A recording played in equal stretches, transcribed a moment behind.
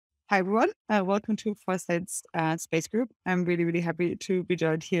Hi, everyone. Welcome to Foresight's Space Group. I'm really, really happy to be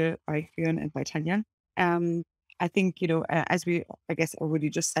joined here by Hyun and by Tanya. Um, I think, as we, I guess, already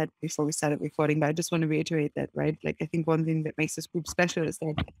just said before we started recording, but I just want to reiterate that, right? Like, I think one thing that makes this group special is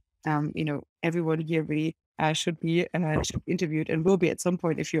that, everyone here really should be interviewed and will be at some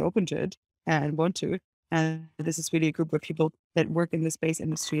point if you're open to it and want to. And this is really a group of people that work in the space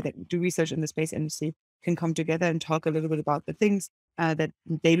industry, that do research in the space industry, can come together and talk a little bit about the things that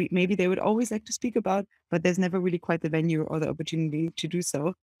maybe they would always like to speak about, but there's never really quite the venue or the opportunity to do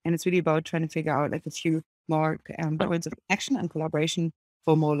so. And it's really about trying to figure out like a few more points of action and collaboration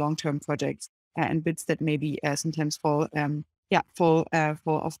for more long-term projects and bits that maybe sometimes fall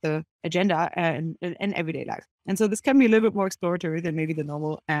off the agenda in everyday life. And so this can be a little bit more exploratory than maybe the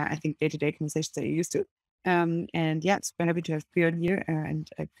normal, I think, day-to-day conversations that you're used to. And yeah, super happy to have Priyan here and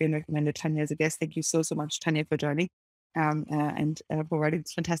Priyan recommended Tanya as a guest. Thank you so much, Tanya, for joining and for writing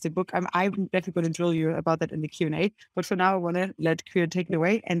this fantastic book. I'm definitely going to drill you about that in the Q&A, but for now, I want to let Priyan take it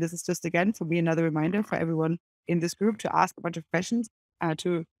away. And this is just, again, for me, another reminder for everyone in this group to ask a bunch of questions,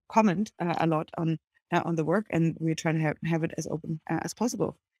 to comment a lot on the work, and we're trying to have it as open as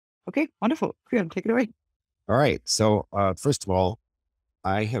possible. Okay, wonderful. Priyan, take it away. All right. So first of all,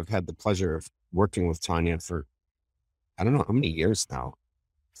 I have had the pleasure of working with Tanya for, I don't know how many years now,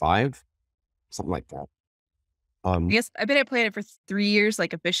 5, something like that. I guess I've been at Planet for 3 years,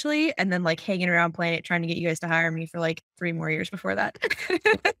 like officially, and then like hanging around Planet trying to get you guys to hire me for like 3 more years before that.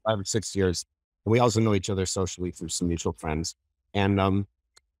 5 or 6 years. We also know each other socially through some mutual friends. And,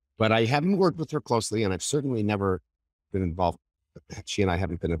 but I haven't worked with her closely, and I've certainly never been involved. She and I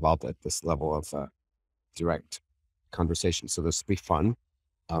haven't been involved at this level of direct conversation. So this will be fun.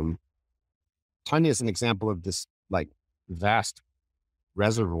 Tanya is an example of this like vast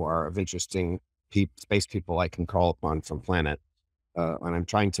reservoir of interesting space people I can call upon from Planet. And I'm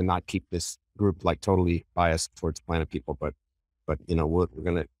trying to not keep this group like totally biased towards Planet people, but we're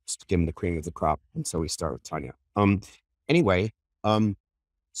going to give them the cream of the crop. And so we start with Tanya. Anyway,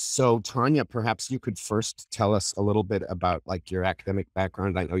 so Tanya, perhaps you could first tell us a little bit about like your academic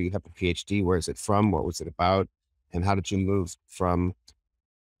background. I know you have a PhD. Where is it from? What was it about? And how did you move from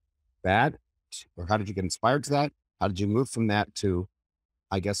that, or how did you get inspired to that? How did you move from that to,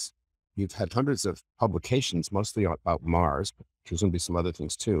 I guess, you've had hundreds of publications, mostly about Mars, but presumably some other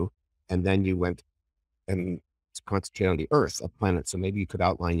things too. And then you went and concentrate on the Earth, a planet. So maybe you could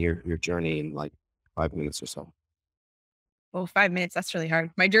outline your journey in like 5 minutes or so. Well, 5 minutes, that's really hard.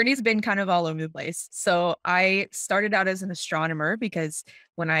 My journey's been kind of all over the place. So I started out as an astronomer because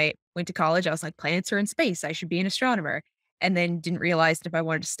when I went to college, I was like, planets are in space. I should be an astronomer. And then didn't realize that if I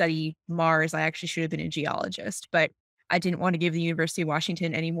wanted to study Mars, I actually should have been a geologist. But I didn't want to give the University of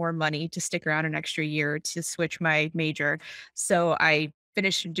Washington any more money to stick around an extra year to switch my major. So I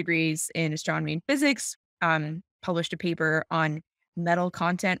finished degrees in astronomy and physics, published a paper on metal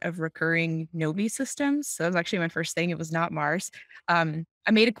content of recurring Novi systems. So that was actually my first thing. It was not Mars. I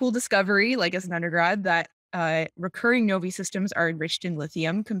made a cool discovery, like as an undergrad, that recurring Novi systems are enriched in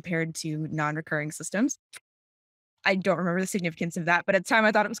lithium compared to non-recurring systems. I don't remember the significance of that, but at the time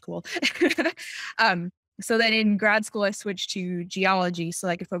I thought it was cool. So then in grad school, I switched to geology so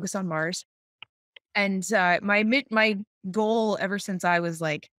I could focus on Mars. And my goal ever since I was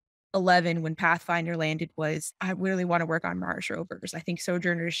like 11 when Pathfinder landed was I really want to work on Mars rovers. I think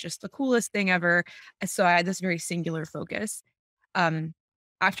Sojourner is just the coolest thing ever. And so I had this very singular focus. Um,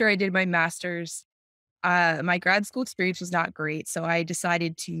 After I did my master's, my grad school experience was not great. So I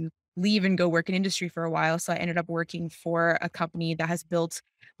decided to leave and go work in industry for a while. So I ended up working for a company that has built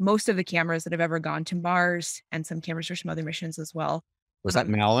most of the cameras that have ever gone to Mars and some cameras for some other missions as well. Was that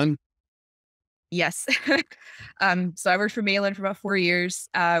Um, Malin? Yes. So I worked for Malin for about 4 years,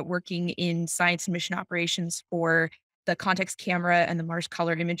 working in science and mission operations for the context camera and the Mars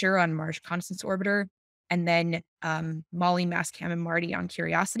Color Imager on Mars Reconnaissance Orbiter, and then Molly, Mastcam, and Marty on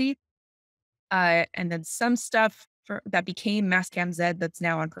Curiosity, and then some stuff that became Mastcam Z that's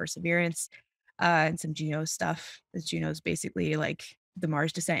now on Perseverance, and some Juno stuff. Juno's basically like the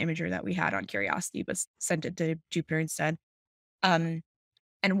Mars descent imager that we had on Curiosity, but sent it to Jupiter instead. Um,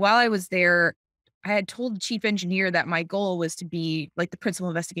 and while I was there, I had told the chief engineer that my goal was to be like the principal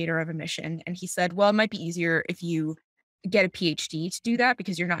investigator of a mission. And he said, well, it might be easier if you get a PhD to do that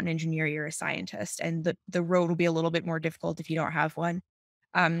because you're not an engineer, you're a scientist. And the road will be a little bit more difficult if you don't have one.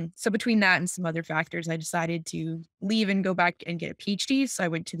 So between that and some other factors, I decided to leave and go back and get a PhD. So I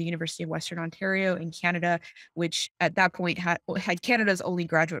went to the University of Western Ontario in Canada, which at that point had Canada's only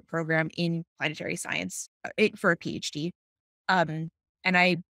graduate program in planetary science for a PhD. And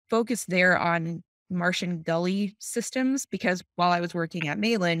I focused there on Martian gully systems because while I was working at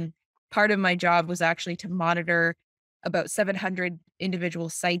Malin, part of my job was actually to monitor about 700 individual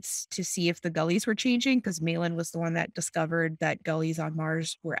sites to see if the gullies were changing because Malin was the one that discovered that gullies on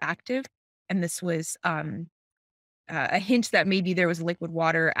Mars were active. And this was a hint that maybe there was liquid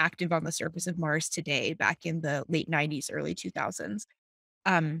water active on the surface of Mars today back in the late 90s, early 2000s.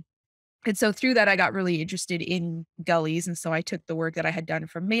 Um, and so through that, I got really interested in gullies. And so I took the work that I had done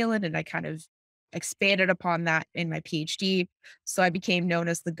from Malin and I kind of expanded upon that in my PhD. So I became known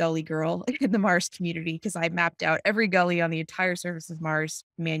as the gully girl in the Mars community because I mapped out every gully on the entire surface of Mars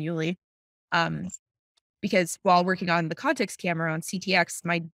manually. Um, because while working on the context camera on CTX,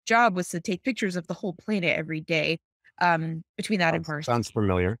 my job was to take pictures of the whole planet every day. Between that and Mars. Sounds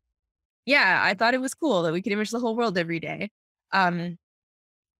familiar. Yeah, I thought it was cool that we could image the whole world every day. Um,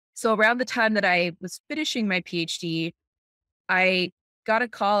 so around the time that I was finishing my PhD, I got a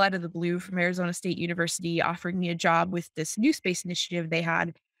call out of the blue from Arizona State University offering me a job with this new space initiative they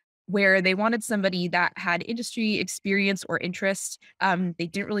had where they wanted somebody that had industry experience or interest. They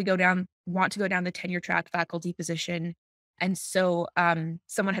didn't really want to go down the tenure track faculty position. And so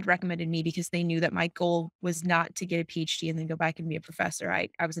someone had recommended me because they knew that my goal was not to get a PhD and then go back and be a professor. I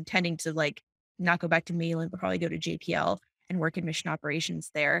was intending to like not go back to Malin, but probably go to JPL and work in mission operations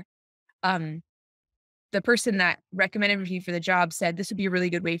there. Um, the person that recommended me for the job said this would be a really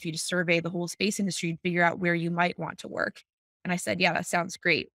good way for you to survey the whole space industry and figure out where you might want to work. And I said, yeah, that sounds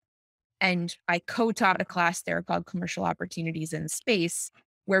great. And I co-taught a class there called Commercial Opportunities in Space,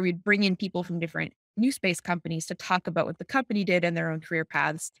 where we'd bring in people from different new space companies to talk about what the company did and their own career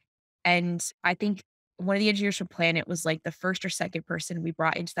paths. And I think one of the engineers from Planet was like the first or second person we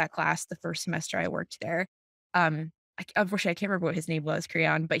brought into that class the first semester I worked there. Unfortunately, I can't remember what his name was,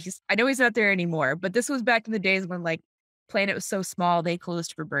 Crayon, but I know he's not there anymore. But this was back in the days when like Planet was so small, they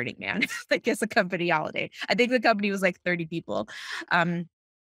closed for Burning Man, like as a company holiday. I think the company was like 30 people. Um,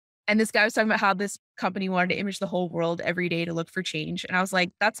 and this guy was talking about how this company wanted to image the whole world every day to look for change. And I was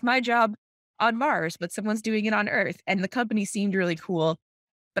like, that's my job on Mars, but someone's doing it on Earth. And the company seemed really cool.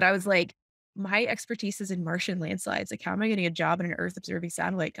 But I was like, my expertise is in Martian landslides. Like, how am I getting a job in an Earth observing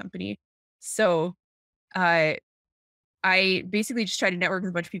satellite company? So uh, I basically just tried to network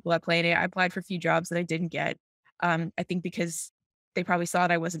with a bunch of people at Planet. I applied for a few jobs that I didn't get. I think because they probably saw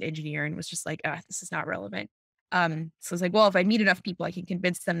that I was an engineer and was just like, this is not relevant. So I was like, well, if I meet enough people, I can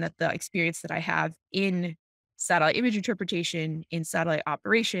convince them that the experience that I have in satellite image interpretation, in satellite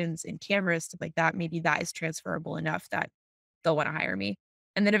operations, in cameras, stuff like that, maybe that is transferable enough that they'll want to hire me.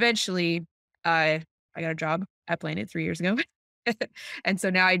 And then eventually, I got a job at Planet 3 years ago. And so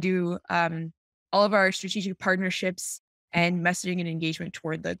now I do all of our strategic partnerships and messaging and engagement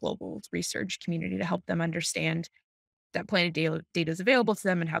toward the global research community to help them understand that Planet data is available to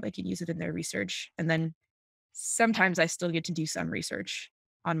them and how they can use it in their research. And then sometimes I still get to do some research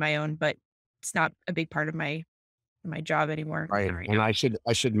on my own, but it's not a big part of my job anymore. Right. Not right And now.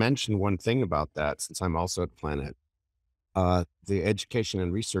 I should mention one thing about that since I'm also at Planet. The education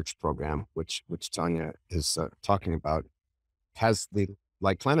and research program, which Tanya is talking about, has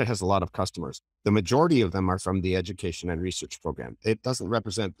like Planet has a lot of customers. The majority of them are from the education and research program. It doesn't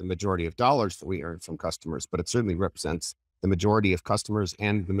represent the majority of dollars that we earn from customers, but it certainly represents the majority of customers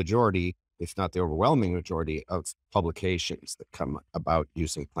and the majority, if not the overwhelming majority, of publications that come about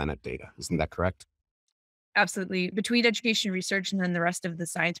using Planet data. Isn't that correct? Absolutely. Between education and research and then the rest of the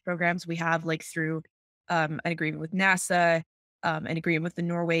science programs we have, like through an agreement with NASA, an agreement with the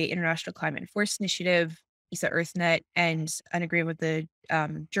Norway International Climate and Forest Initiative, ESA EarthNet, and an agreement with the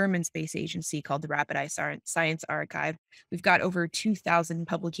German space agency called the Rapid Eye Science Archive. We've got over 2,000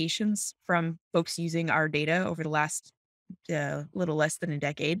 publications from folks using our data over the last little less than a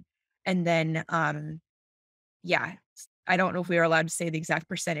decade. And then yeah, I don't know if we are allowed to say the exact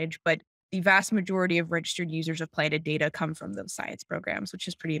percentage, but the vast majority of registered users of Planet data come from those science programs, which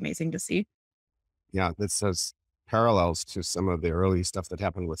is pretty amazing to see. Yeah, this has parallels to some of the early stuff that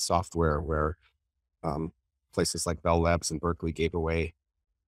happened with software where um, places like Bell Labs and Berkeley gave away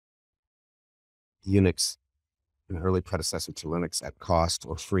Unix, an early predecessor to Linux, at cost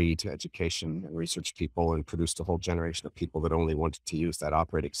or free to education and research people, and produced a whole generation of people that only wanted to use that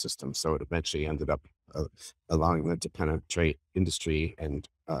operating system. So it eventually ended up allowing them to penetrate industry and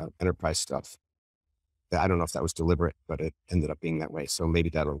enterprise stuff. I don't know if that was deliberate, but it ended up being that way. So maybe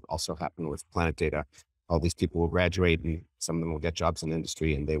that'll also happen with Planet Data. All these people will graduate, and some of them will get jobs in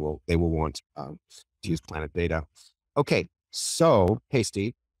industry, and they will want to use Planet Data. Okay, so hey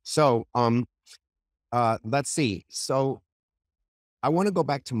Steve, so let's see. So I want to go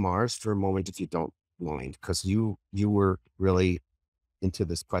back to Mars for a moment, if you don't mind, because you were really into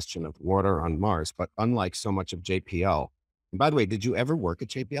this question of water on Mars, but unlike so much of JPL, and by the way, did you ever work at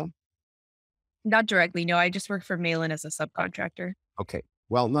JPL? Not directly, no, I just work for Malin as a subcontractor. Okay.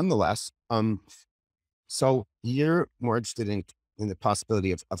 Well, nonetheless, so you're more interested in the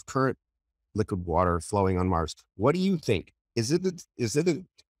possibility of current liquid water flowing on Mars. What do you think? Is it a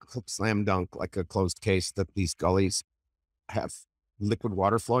slam dunk, like a closed case, that these gullies have liquid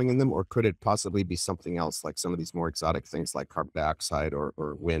water flowing in them, or could it possibly be something else, like some of these more exotic things like carbon dioxide or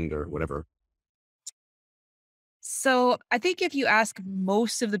wind or whatever? So I think if you ask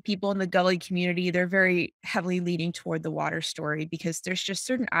most of the people in the gully community, they're very heavily leaning toward the water story because there's just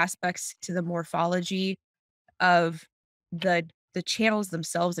certain aspects to the morphology of the channels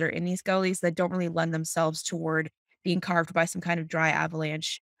themselves that are in these gullies that don't really lend themselves toward being carved by some kind of dry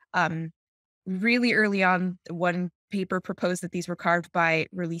avalanche. Um, Really early on, one paper proposed that these were carved by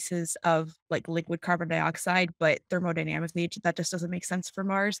releases of like liquid carbon dioxide, but thermodynamically, that just doesn't make sense for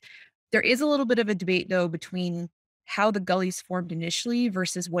Mars. There is a little bit of a debate though between how the gullies formed initially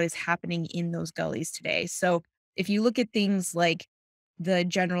versus what is happening in those gullies today. So if you look at things like the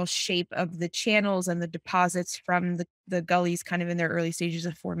general shape of the channels and the deposits from the gullies kind of in their early stages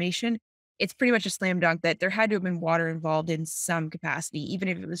of formation, it's pretty much a slam dunk that there had to have been water involved in some capacity, even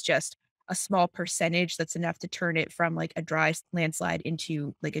if it was just a small percentage that's enough to turn it from like a dry landslide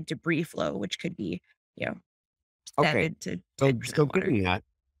into like a debris flow, which could be, you know, Okay. 7 to So, 10% so water. given that,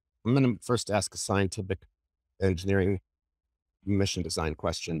 I'm going to first ask a scientific engineering mission design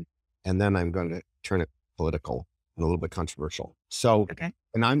question, and then I'm going to turn it political and a little bit controversial. So, Okay.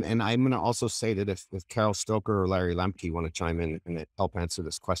 and I'm going to also say that if Carol Stoker or Larry Lemke want to chime in and help answer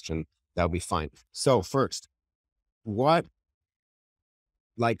this question, that would be fine. So first, what,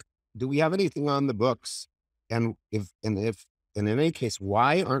 like, do we have anything on the books? And in any case,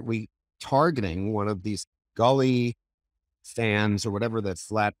 why aren't we targeting one of these gully fans or whatever, that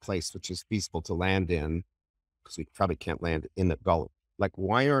flat place which is feasible to land in? Because we probably can't land in the gully. Like,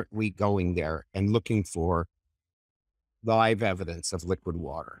 why aren't we going there and looking for live evidence of liquid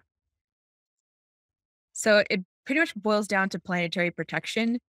water? So it pretty much boils down to planetary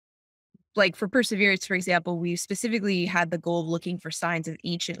protection. Like for Perseverance, for example, we specifically had the goal of looking for signs of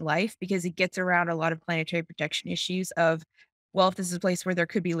ancient life because it gets around a lot of planetary protection issues of, well, if this is a place where there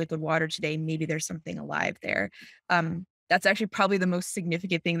could be liquid water today, maybe there's something alive there. That's actually probably the most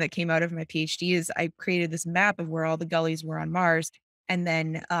significant thing that came out of my PhD is I created this map of where all the gullies were on Mars. And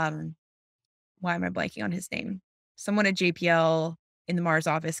then why am I blanking on his name? Someone at JPL in the Mars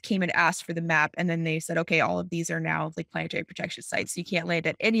office came and asked for the map, and then they said, "Okay, all of these are now like planetary protection sites. So you can't land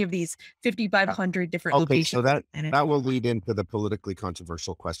at any of these Uh, 5,500 different Okay, so locations on that the planet." that will lead into the politically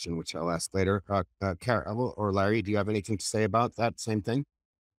controversial question, which I'll ask later. Carol or Larry, do you have anything to say about that same thing?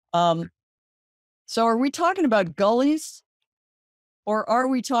 Um, so are we talking about gullies or are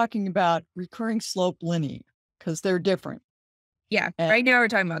we talking about recurring slope linear? Because they're different. Yeah, And right now we're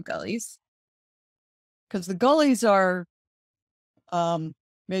talking about gullies. because the gullies are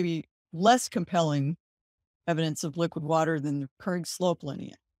maybe less compelling evidence of liquid water than the recurring slope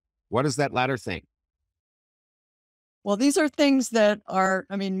linear. What is that latter thing? Well, these are things that are,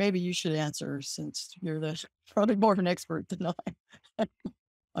 I mean, maybe you should answer since you're probably more of an expert than I.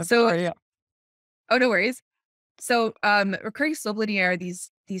 I'm So, sorry. Yeah. oh, no worries. So, recurring slope linear are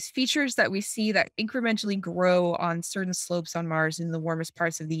these features that we see that incrementally grow on certain slopes on Mars in the warmest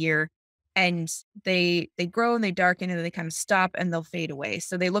parts of the year, and they grow and they darken and then they kind of stop and they'll fade away.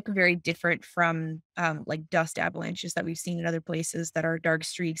 So they look very different from like dust avalanches that we've seen in other places that are dark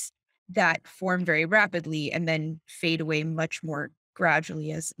streaks that form very rapidly and then fade away much more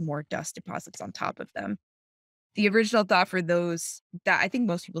gradually as more dust deposits on top of them. The original thought for those that I think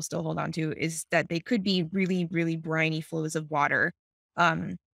most people still hold on to is that they could be really, really briny flows of water.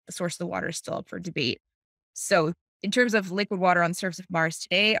 The source of the water is still up for debate. So, in terms of liquid water on the surface of Mars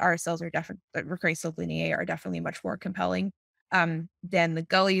today, our cells are definitely recurring slope lineae are definitely much more compelling than the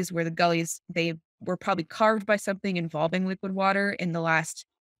gullies, where the gullies they were probably carved by something involving liquid water in the last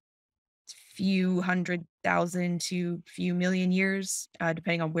few 100,000 to few million years,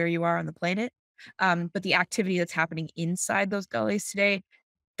 depending on where you are on the planet. But the activity that's happening inside those gullies today,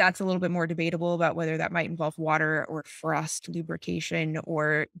 that's a little bit more debatable about whether that might involve water or frost lubrication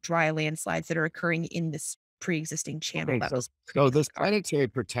or dry landslides that are occurring in this pre-existing channel Okay, that so was so this previously carved. planetary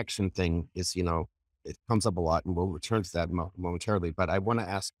protection thing is, it comes up a lot, and we'll return to that momentarily. But I want to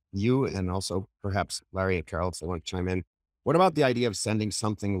ask you, and also perhaps Larry and Carol, if they want to chime in. What about the idea of sending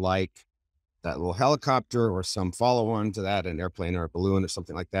something like that little helicopter or some follow-on to that, an airplane or a balloon or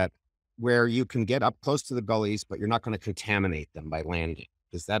something like that, where you can get up close to the gullies, but you're not going to contaminate them by landing?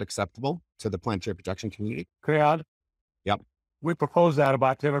 Is that acceptable to the planetary protection community? Crowd. Yep. we proposed that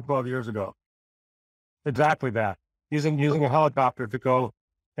about 10 or 12 years ago. Exactly that. Using a helicopter to go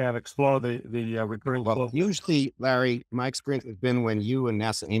and explore the recurring Well, slope. usually, Larry, my experience has been when you and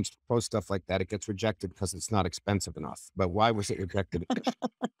NASA aims to propose stuff like that, it gets rejected because it's not expensive enough. But why was it rejected?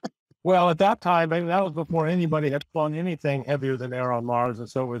 Well, at that time, I mean, that was before anybody had flown anything heavier than air on Mars, and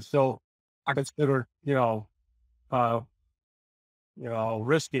so it was still considered,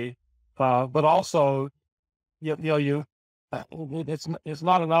 risky. But also, it's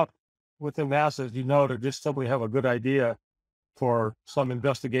not enough within NASA, as you know, to just simply have a good idea for some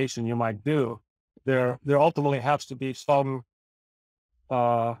investigation you might do. There ultimately has to be some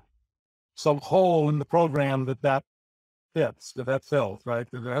hole in the program that fits, that fills, right?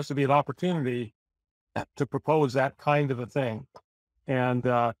 There has to be an opportunity to propose that kind of a thing. And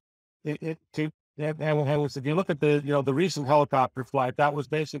if you look at the recent helicopter flight, that was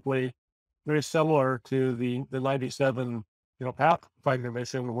basically very similar to the 97 Pathfinder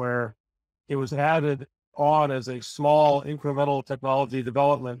mission, where it was added on as a small incremental technology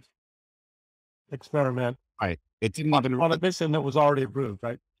development experiment. Right. It didn't even on a mission that was already approved,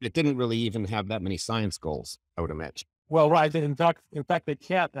 right? It didn't really even have that many science goals, I would imagine. Well, right. In fact, they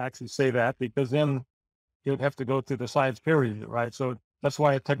can't actually say that, because then you'd have to go through the science peer review, right? So that's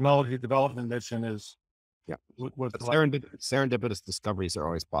why a technology development mission is. Yeah. Serendipitous discoveries are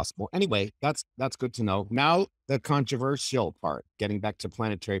always possible. Anyway, that's good to know. Now the controversial part, getting back to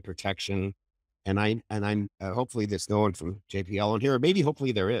planetary protection, and I'm hopefully there's no one from JPL on here, or maybe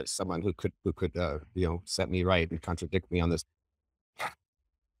hopefully there is someone who could set me right and contradict me on this.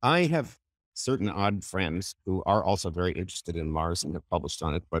 I have certain odd friends who are also very interested in Mars and have published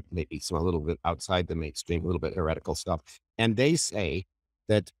on it, but maybe some a little bit outside the mainstream, a little bit heretical stuff. And they say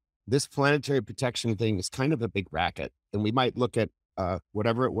that this planetary protection thing is kind of a big racket. And we might look at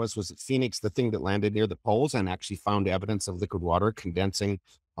whatever it was it Phoenix, the thing that landed near the poles, and actually found evidence of liquid water condensing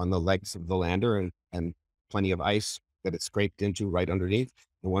on the legs of the lander, and plenty of ice that it scraped into right underneath.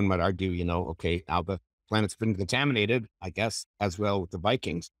 And one might argue, okay, now the planet's been contaminated, I guess, as well with the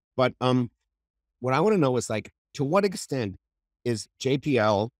Vikings. But what I want to know is, like, to what extent is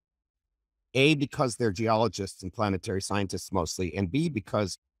JPL, A, because they're geologists and planetary scientists mostly, and B,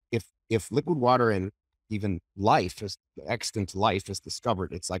 because if liquid water and even life, extant life, is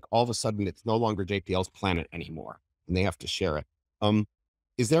discovered, it's like all of a sudden it's no longer JPL's planet anymore, and they have to share it.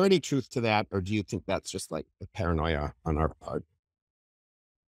 Is there any truth to that, or do you think that's just like a paranoia on our part?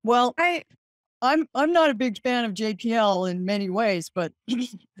 Well, I'm not a big fan of JPL in many ways, but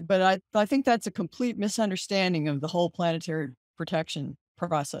I think that's a complete misunderstanding of the whole planetary protection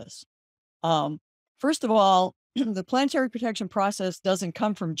process. First of all, the planetary protection process doesn't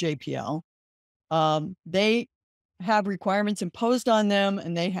come from JPL. They have requirements imposed on them,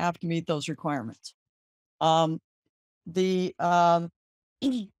 and they have to meet those requirements. The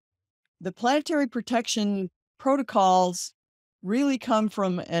planetary protection protocols really come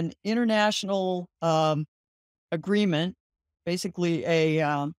from an international agreement, basically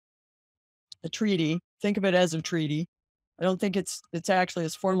a treaty. Think of it as a treaty. I don't think it's actually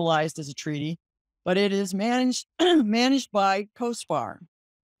as formalized as a treaty, but it is managed by COSPAR,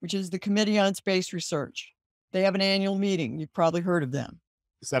 which is the Committee on Space Research. They have an annual meeting. You've probably heard of them.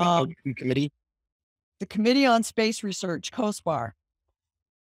 Is that a committee? The Committee on Space Research, COSPAR.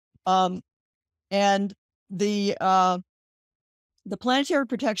 And the Planetary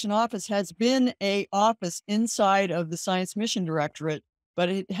Protection Office has been an office inside of the Science Mission Directorate, but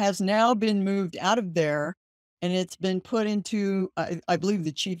it has now been moved out of there, and it's been put into, I believe,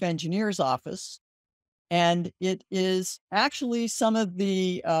 the Chief Engineer's office. And it is actually, some of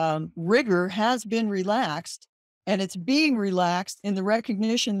the rigor has been relaxed, and it's being relaxed in the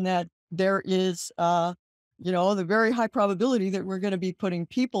recognition that there is, the very high probability that we're going to be putting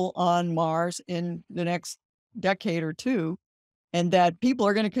people on Mars in the next decade or two, and that people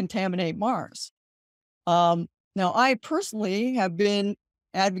are going to contaminate Mars. Now, I personally have been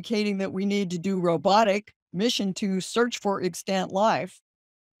advocating that we need to do robotic mission to search for extant life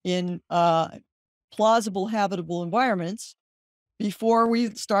in plausible habitable environments before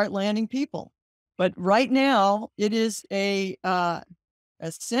we start landing people. But right now, it is a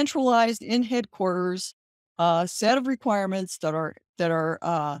centralized in headquarters set of requirements that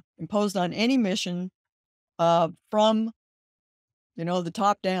are imposed on any mission from the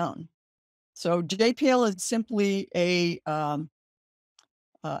top down. So JPL is simply an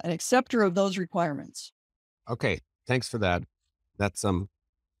acceptor of those requirements. Okay, thanks for that. That's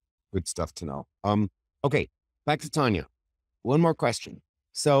good stuff to know. Okay, back to Tanya. One more question.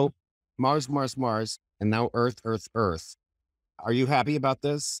 So Mars, and now Earth. Are you happy about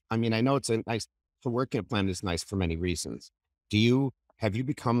this? I mean, I know it's a nice, for working a planet is nice for many reasons. have you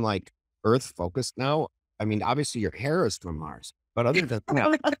become like Earth focused now? I mean, obviously your hair is from Mars, but other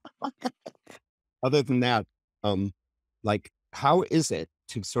than that, um, like how is it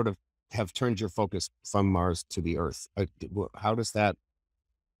to sort of have turned your focus from Mars to the Earth? How does that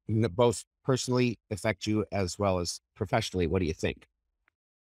both personally affect you as well as professionally? What do you think?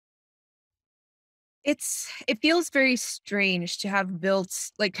 It feels very strange to have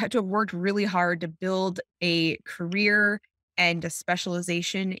built like, had to have worked really hard to build a career and a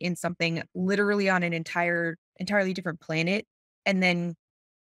specialization in something literally on an entirely different planet, and then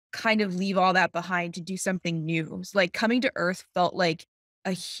kind of leave all that behind to do something new. Like, coming to Earth felt like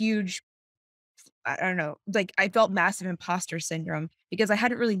a huge I don't know, like, I felt massive imposter syndrome because I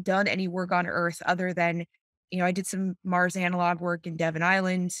hadn't really done any work on Earth other than, I did some Mars analog work in Devon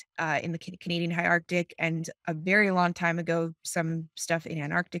Island, in the Canadian High Arctic, and a very long time ago, some stuff in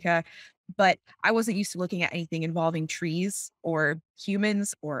Antarctica. But I wasn't used to looking at anything involving trees or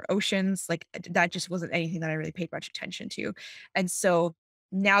humans or oceans. Like, that just wasn't anything that I really paid much attention to. And so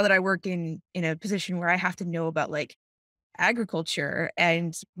now that I work in a position where I have to know about, like, agriculture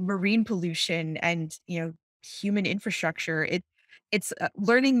and marine pollution and, human infrastructure. It's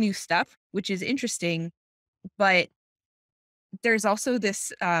learning new stuff, which is interesting, but there's also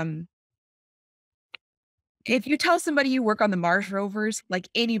this, if you tell somebody you work on the Mars rovers, like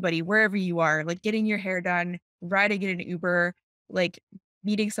anybody, wherever you are, like getting your hair done, riding in an Uber, like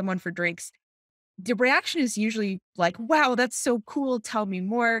meeting someone for drinks, the reaction is usually like, "Wow, that's so cool. Tell me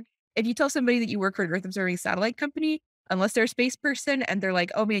more." If you tell somebody that you work for an Earth observing satellite company, unless they're a space person and they're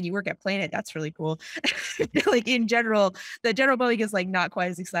like, "Oh man, you work at Planet, that's really cool." Like, in general, the general public is like not quite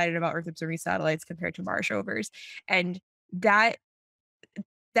as excited about Earth observing satellites compared to Mars rovers. And that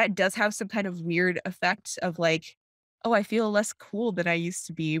that does have some kind of weird effect of like, "Oh, I feel less cool than I used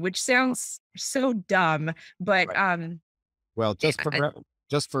to be," which sounds so dumb, but Right. Well, yeah,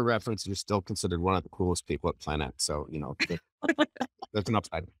 just for reference, you're still considered one of the coolest people at Planet. So, there's an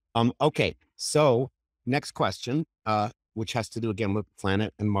upside. Okay. So next question, which has to do again with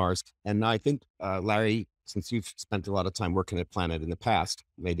Planet and Mars. And I think, Larry, since you've spent a lot of time working at Planet in the past,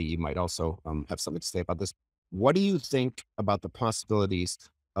 maybe you might also have something to say about this. What do you think about the possibilities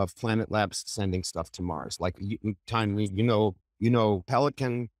of Planet Labs sending stuff to Mars? Like, Tanya,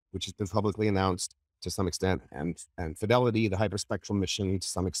 Pelican, which has been publicly announced to some extent, and Fidelity, the hyperspectral mission to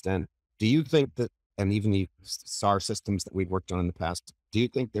some extent. Do you think that, and even the SAR systems that we've worked on in the past, do you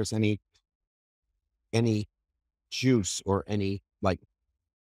think there's any juice or any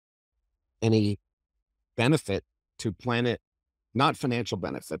benefit to Planet, not financial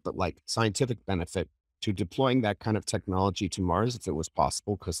benefit, but like scientific benefit to deploying that kind of technology to Mars if it was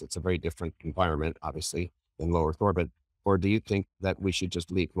possible, because it's a very different environment, obviously, than low Earth orbit? Or do you think that we should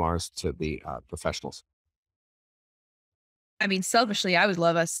just leave Mars to the professionals? I mean, selfishly, I would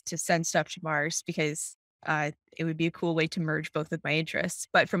love us to send stuff to Mars because it would be a cool way to merge both of my interests.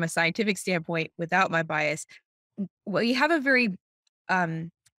 But from a scientific standpoint, without my bias, well, you have a very um,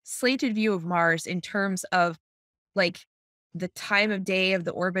 slanted view of Mars in terms of like the time of day of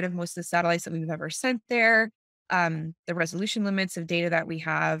the orbit of most of the satellites that we've ever sent there, the resolution limits of data that we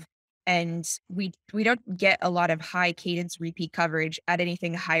have, and we don't get a lot of high cadence repeat coverage at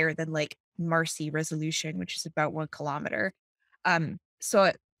anything higher than like Marcy resolution, which is about 1 kilometer.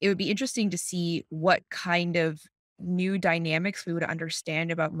 So it would be interesting to see what kind of new dynamics we would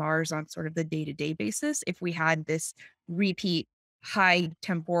understand about Mars on sort of the day-to-day basis if we had this repeat high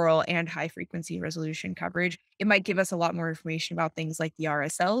temporal and high frequency resolution coverage. It might give us a lot more information about things like the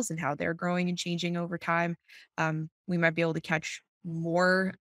RSLs and how they're growing and changing over time. We might be able to catch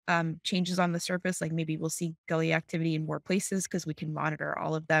more changes on the surface, like maybe we'll see gully activity in more places because we can monitor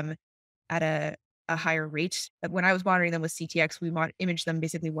all of them at a higher rate. When I was monitoring them with CTX, we imaged them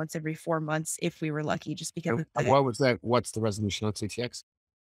basically once every 4 months if we were lucky, just because And what was that? What's the resolution on CTX?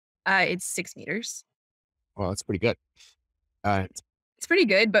 it's 6 meters. Well, that's pretty good. Uh, It's pretty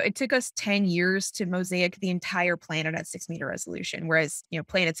good, but it took us 10 years to mosaic the entire planet at 6 meter resolution, whereas,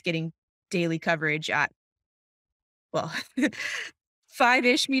 planets getting daily coverage at, well,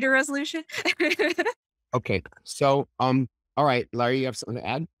 5-ish meter resolution. okay. So, all right, Larry, you have something to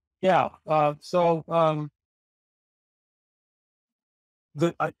add? Yeah. I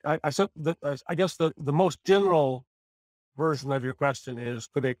guess the most general version of your question is,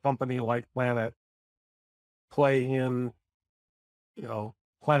 could a company like Planet play in,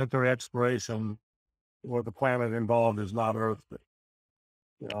 planetary exploration where the planet involved is not Earth, but,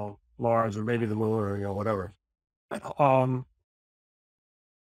 Mars or maybe the moon or, whatever.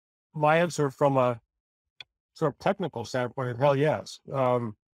 My answer from a sort of technical standpoint is hell yes.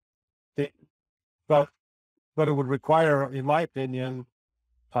 It, but but it would require, in my opinion,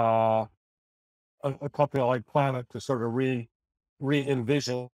 a company like Planet to sort of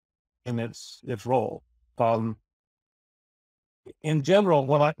re-envision in its role. In general,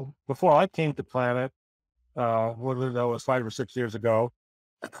 before I came to Planet, whether that was 5 or 6 years ago,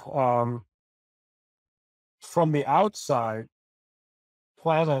 from the outside,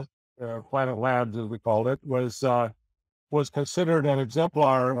 Planet Labs, as we called it, was considered an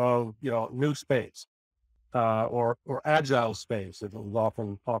exemplar of new space, or agile space, as it was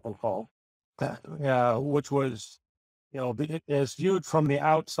often called, which was as viewed from the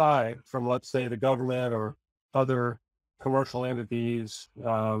outside, from, let's say, the government or other commercial entities.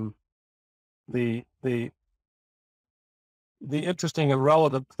 The interesting and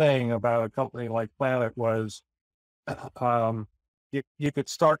relevant thing about a company like Planet was, you could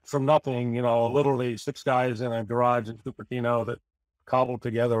start from nothing, literally 6 guys in a garage in Cupertino that cobbled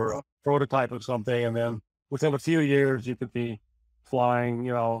together a prototype of something, and then within a few years you could be flying,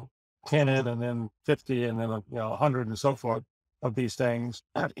 10 and then 50 and then 100 and so forth of these things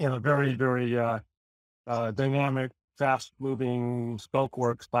in a very, very dynamic, fast-moving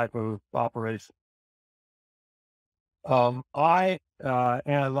skunkworks type of operation. And I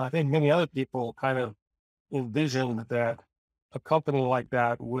think many other people kind of envisioned that a company like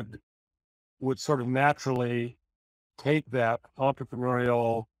that would sort of naturally take that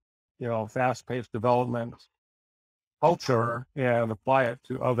entrepreneurial, fast-paced development culture and apply it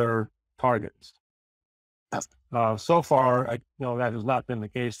to other targets. So far, that has not been the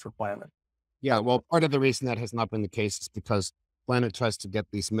case for Planet. Yeah, well, part of the reason that has not been the case is because Planet tries to get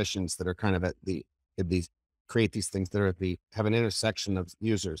these missions that are kind of create these things that have an intersection of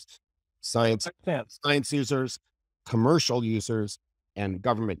users, science users, commercial users, and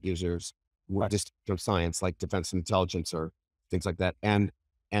government users, just of science, like defense and intelligence or things like that. And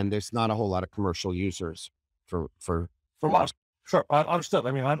there's not a whole lot of commercial users for us. Sure, I understood.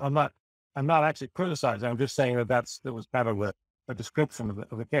 I mean, I'm not actually criticizing. I'm just saying that was kind of a description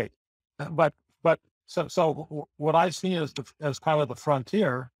of the case. But so what I see as kind of the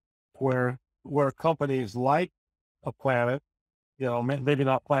frontier where companies like a Planet, maybe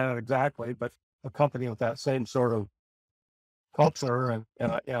not Planet exactly, but a company with that same sort of culture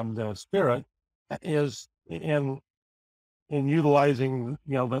and spirit, is in utilizing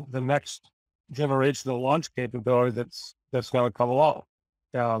the next generation of launch capability that's going to come along.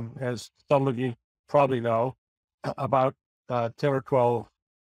 As some of you probably know, about 10 or 12,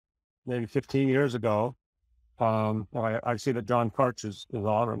 maybe 15 years ago, I see that John Karch is on,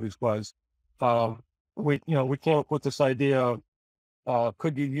 or at least was. We came up with this idea of,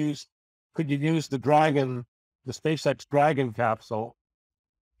 could you use the Dragon, the SpaceX Dragon capsule,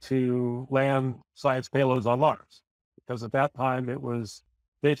 to land science payloads on Mars? Because at that time it was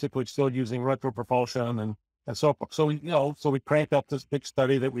basically still using retropropulsion and so forth. So we cranked up this big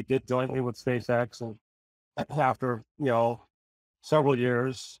study that we did jointly with SpaceX, and after several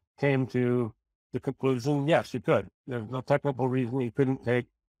years came to the conclusion, yes, you could. There's no technical reason you couldn't take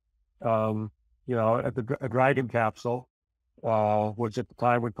a Dragon capsule, which at the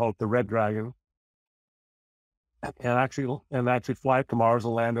time we called it the Red Dragon, and actually fly it to Mars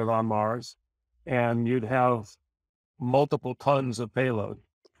and land it on Mars, and you'd have multiple tons of payload.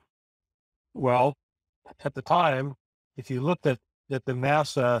 Well, at the time, if you looked at the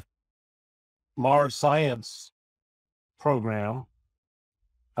NASA Mars science program,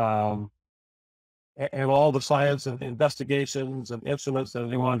 and all the science and investigations and instruments that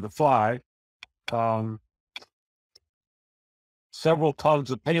they wanted to fly, several tons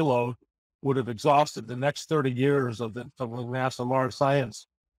of payload would have exhausted the next 30 years of the NASA Mars science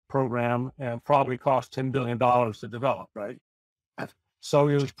program, and probably cost $10 billion to develop, right? So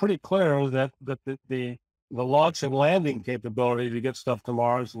it was pretty clear that the launch and landing capability to get stuff to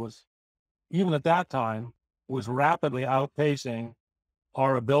Mars was, even at that time, was rapidly outpacing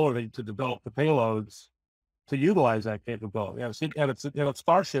our ability to develop the payloads to utilize that capability. And if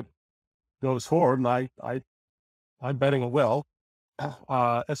Starship goes forward, and I'm betting it will,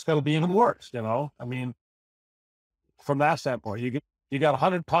 it's going to be even worse. I mean, from that standpoint, you got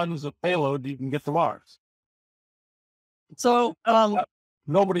 100 tons of payload you can get to Mars. So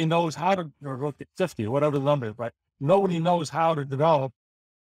nobody knows how to, or 50, whatever the number is, right? Nobody knows how to develop,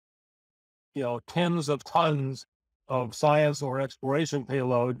 tens of tons of science or exploration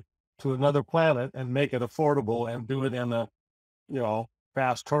payload to another planet and make it affordable and do it in a,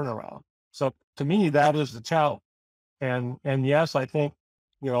 fast turnaround. So to me, that is the challenge. And yes, I think,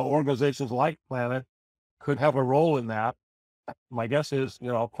 organizations like Planet could have a role in that. My guess is,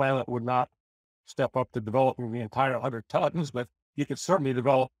 Planet would not step up to developing the entire 100 tons, but you could certainly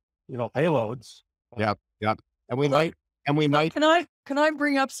develop, payloads. Yeah. And we might, Can I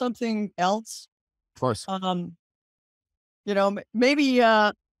bring up something else? of course.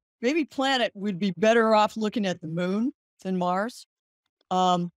 Maybe Planet would be better off looking at the moon than Mars.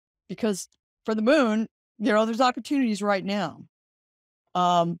 Because for the moon, there's opportunities right now.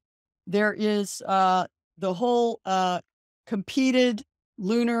 There is the whole competed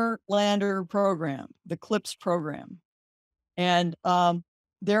lunar lander program, the CLIPS program. And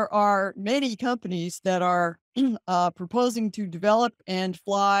there are many companies that are proposing to develop and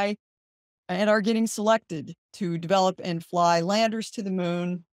fly and are getting selected to develop and fly landers to the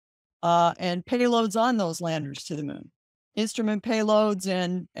moon and payloads on those landers to the moon, instrument payloads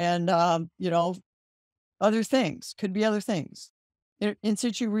and other things, could be other things, in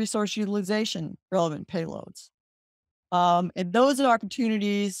situ resource utilization relevant payloads. And those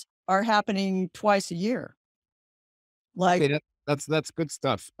opportunities are happening twice a year. Like, okay, that's good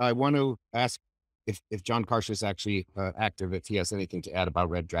stuff. I want to ask if John Karsh is actually active, if he has anything to add about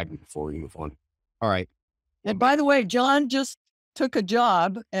Red Dragon before we move on. All right. And by the way, John just took a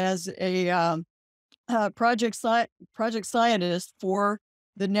job as a project scientist for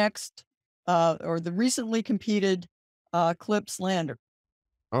the next or the recently competed CLIPS lander.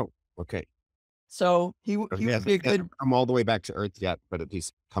 Oh, okay. So he would be a good. Hasn't come all the way back to Earth yet, but at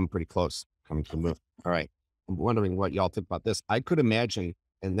least come pretty close. Coming to the moon. All right. I'm wondering what y'all think about this. I could imagine,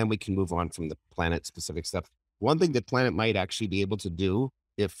 and then we can move on from the planet specific stuff. One thing that Planet might actually be able to do,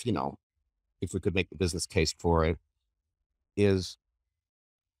 if we could make the business case for it, is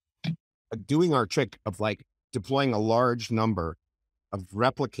doing our trick of like deploying a large number of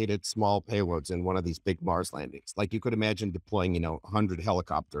replicated small payloads in one of these big Mars landings. Like you could imagine deploying, 100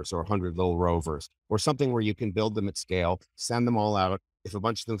 helicopters or 100 little rovers or something where you can build them at scale, send them all out. If a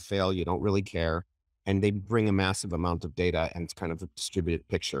bunch of them fail, you don't really care. And they bring a massive amount of data and it's kind of a distributed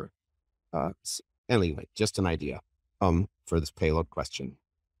picture. Anyway, just an idea for this payload question.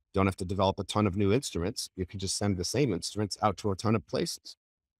 Don't have to develop a ton of new instruments. You can just send the same instruments out to a ton of places.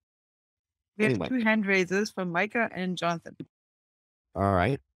 We have 2 hand raises from Micah and Jonathan. All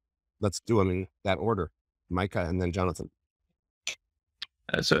right, let's do them in that order. Micah and then Jonathan.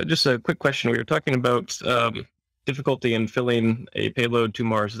 So just a quick question. We were talking about difficulty in filling a payload to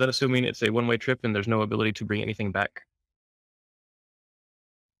Mars. Is that assuming it's a one-way trip and there's no ability to bring anything back?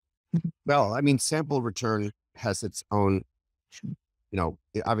 Well, I mean, sample return has its own,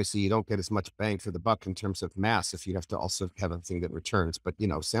 obviously you don't get as much bang for the buck in terms of mass if you have to also have a thing that returns. But,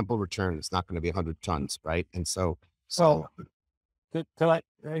 sample return is not going to be 100 tons, right? And so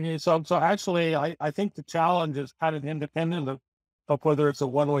actually, I think the challenge is kind of independent of whether it's a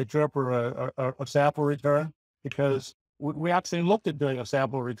one-way trip or a sample return, because we actually looked at doing a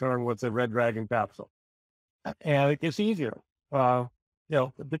sample return with the Red Dragon capsule, and it gets easier.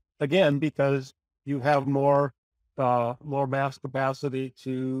 Again, because you have more mass capacity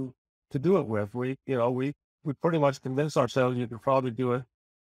to do it with. We pretty much convinced ourselves you could probably do it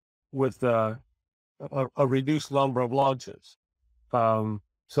with a reduced number of launches.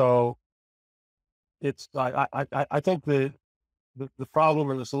 So it's I think the problem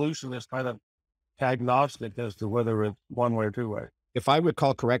and the solution is kind of agnostic as to whether it's one way or two way. If I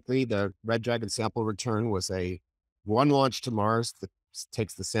recall correctly, the Red Dragon sample return was a one launch to Mars that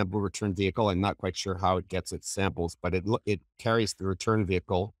takes the sample return vehicle. I'm not quite sure how it gets its samples, but it carries the return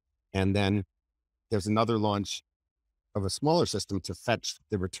vehicle, and then there's another launch of a smaller system to fetch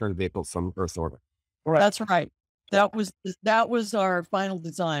the return vehicle from Earth orbit. Right. That's right. That was our final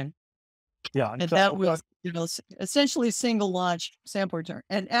design. Yeah, and that was essentially single launch sample return.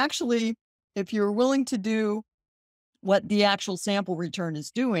 And actually, if you're willing to do what the actual sample return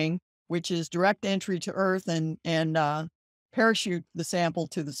is doing, which is direct entry to Earth and parachute the sample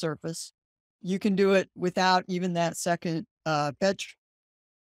to the surface, you can do it without even that second fetch.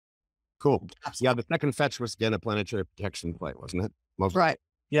 Cool. Yeah, the second fetch was again a planetary protection flight, wasn't it? Right.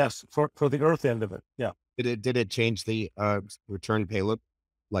 Yes, for the Earth end of it. Yeah. Did it change the return payload,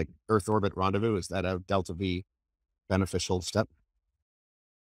 like Earth orbit rendezvous? Is that a delta V beneficial step?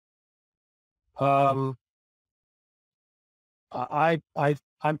 I'm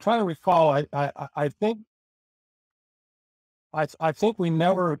trying to recall. I think we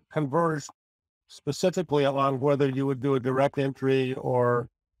never converged specifically on whether you would do a direct entry or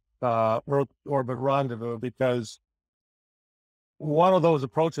Earth orbit rendezvous, because one of those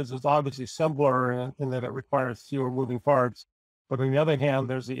approaches is obviously simpler in that it requires fewer moving parts. But on the other hand,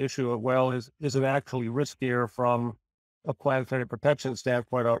 there's the issue of, well, is it actually riskier from a planetary protection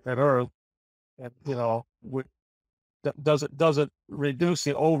standpoint out at Earth? And, does it reduce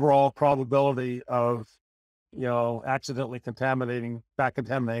the overall probability of, accidentally contaminating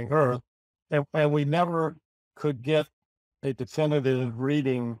Earth? And we never could get a definitive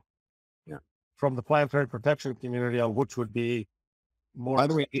reading from the planetary protection community on which would be more. By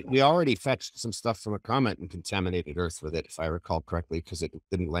the way, we already fetched some stuff from a comet and contaminated Earth with it, if I recall correctly, because it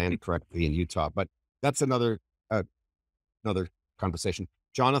didn't land correctly in Utah. But that's another conversation.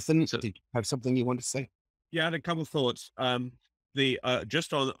 Jonathan, did you have something you want to say? Yeah, I had a couple of thoughts.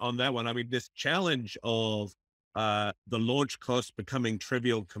 Just on that one, I mean, this challenge of the launch cost becoming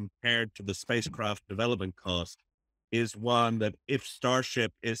trivial compared to the spacecraft development cost is one that, if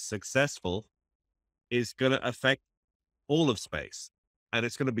Starship is successful, is going to affect all of space, and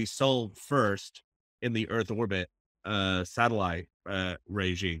it's going to be solved first in the Earth orbit satellite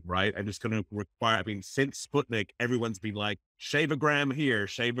regime, right? And it's going to require, I mean, since Sputnik, everyone's been like, shave a gram here,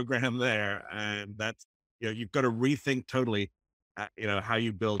 shave a gram there. And that's, you've got to rethink totally, how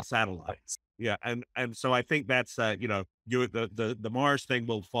you build satellites. Yeah. And so I think that's, the Mars thing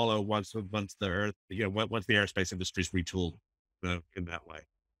will follow once the Earth, once the aerospace industry is retooled in that way.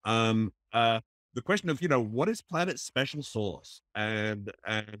 The question of, what is Planet's special sauce, and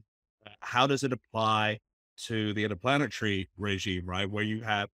how does it apply to the interplanetary regime, right? Where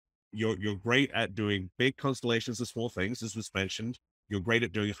you're great at doing big constellations of small things, as was mentioned. You're great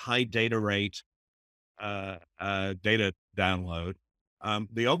at doing high data rate data download.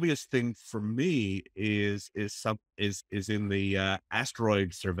 The obvious thing for me is in the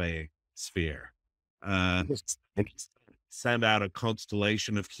asteroid surveying sphere. Send out a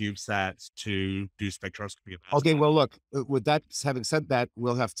constellation of CubeSats to do spectroscopy. Okay, well, look, with that, having said that,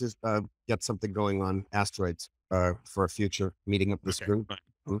 we'll have to get something going on asteroids for a future meeting of this group.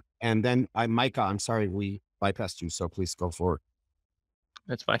 Fine. And then Micah, I'm sorry, we bypassed you, so please go forward.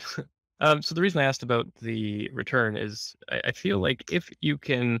 That's fine. So the reason I asked about the return is I feel like if you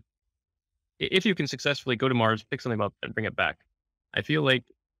can successfully go to Mars, pick something up and bring it back, I feel like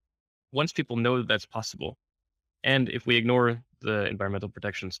once people know that that's possible, and if we ignore the environmental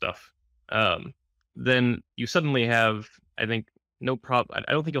protection stuff, then you suddenly have, I think, no problem.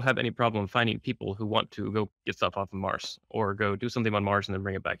 I don't think you'll have any problem finding people who want to go get stuff off of Mars or go do something on Mars and then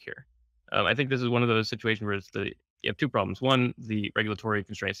bring it back here. I think this is one of those situations where you have two problems. One, the regulatory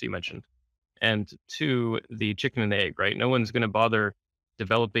constraints that you mentioned, and two, the chicken and the egg, right? No one's going to bother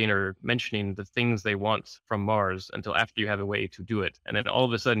developing or mentioning the things they want from Mars until after you have a way to do it. And then all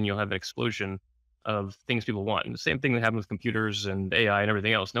of a sudden you'll have an explosion of things people want. And the same thing that happened with computers and AI and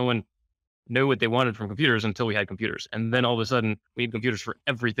everything else. No one knew what they wanted from computers until we had computers. And then all of a sudden we need computers for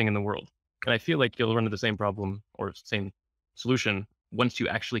everything in the world. And I feel like you'll run into the same problem or same solution once you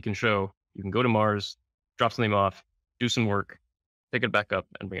actually can show you can go to Mars, drop something off, do some work, pick it back up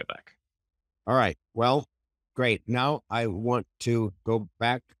and bring it back. All right. Well, great. Now I want to go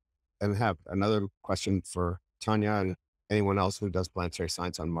back and have another question for Tanya and anyone else who does planetary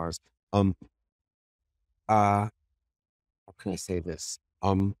science on Mars. How can I say this?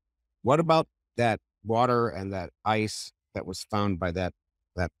 What about that water and that ice that was found by that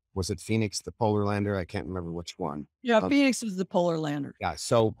was it Phoenix, the polar lander? I can't remember which one. Yeah, Phoenix was the polar lander. Yeah.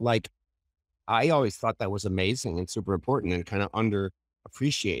 So I always thought that was amazing and super important and kind of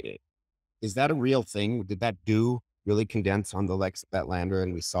underappreciated. Is that a real thing? Did that really condense on the legs of that lander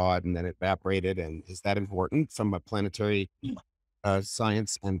and we saw it and then it evaporated? And is that important from a planetary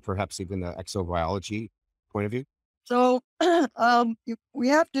science and perhaps even the exobiology point of view? So we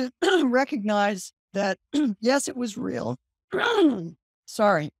have to recognize that, yes, it was real.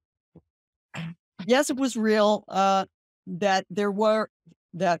 Sorry. Yes, it was real that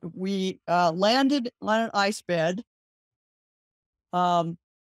we landed on an ice bed.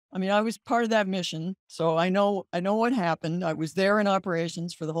 I mean, I was part of that mission, so I know what happened. I was there in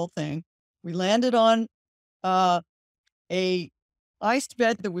operations for the whole thing. We landed on a ice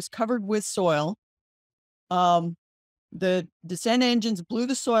bed that was covered with soil. The descent engines blew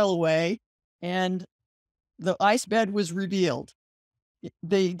the soil away, and the ice bed was revealed.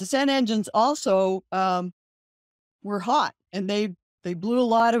 The descent engines also were hot, and they blew a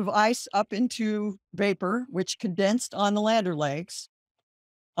lot of ice up into vapor, which condensed on the lander legs.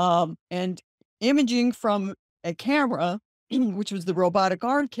 And imaging from a camera, which was the robotic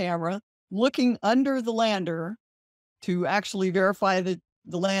arm camera, looking under the lander to actually verify that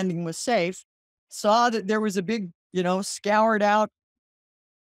the landing was safe, saw that there was a big, scoured out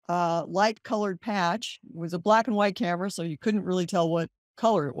light colored patch. It was a black and white camera, so you couldn't really tell what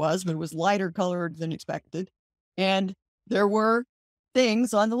color it was, but it was lighter colored than expected. And there were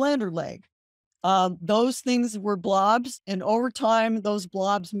things on the lander leg. Those things were blobs, and over time, those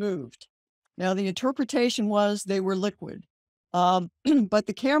blobs moved. Now, the interpretation was they were liquid, but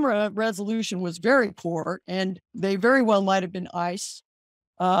the camera resolution was very poor, and they very well might have been ice.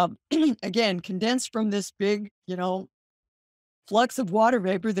 again, condensed from this big, flux of water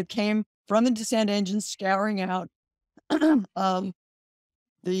vapor that came from the descent engine scouring out the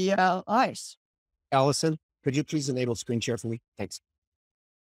ice. Allison, could you please enable screen share for me? Thanks.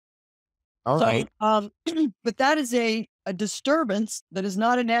 All So, right. but that is a disturbance that is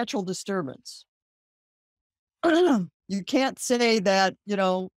not a natural disturbance. You can't say that,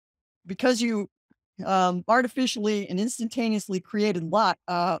 because you artificially and instantaneously created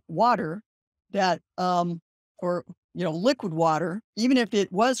water that, or, liquid water, even if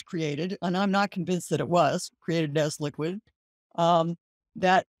it was created, and I'm not convinced that it was created as liquid,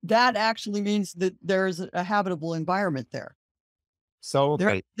 that actually means that there's a habitable environment there. So,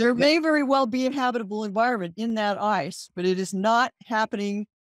 okay. There may very well be a habitable environment in that ice, but it is not happening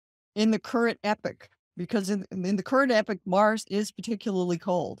in the current epoch, because in the current epoch, Mars is particularly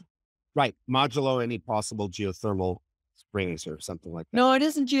cold. Right. Modulo any possible geothermal springs or something like that. No, it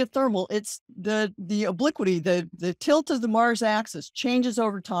isn't geothermal. It's the obliquity, the tilt of the Mars axis changes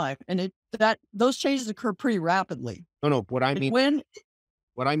over time, and those changes occur pretty rapidly. No. What I mean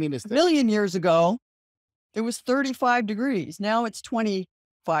is A that million years ago, it was 35 degrees. Now it's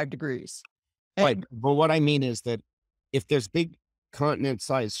 25 degrees. right. And But what I mean is that if there's big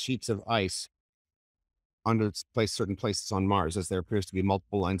continent-sized sheets of ice under certain places on Mars, as there appears to be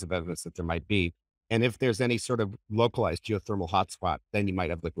multiple lines of evidence that there might be, and if there's any sort of localized geothermal hotspot, then you might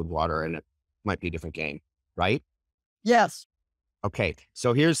have liquid water, and it might be a different game, right? yes, Okay,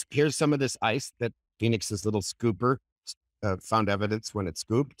 so here's some of this ice that Phoenix's little scooper found evidence when it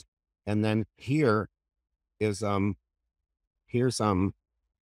scooped, and then here is here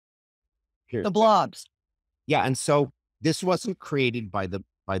the blobs. yeah, and so this wasn't created by the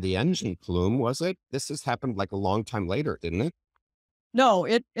engine plume, was it? This has happened like a long time later, didn't it? No,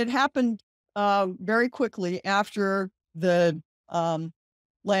 it happened very quickly after the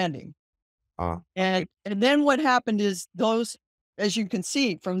landing. And then what happened is those, as you can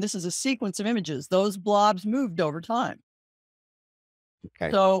see from this is a sequence of images, those blobs moved over time.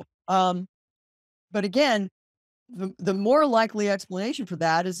 Okay. So, but again, the more likely explanation for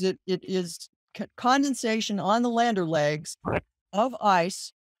that is it is condensation on the lander legs of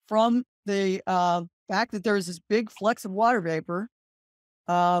ice from the fact that there's this big flux of water vapor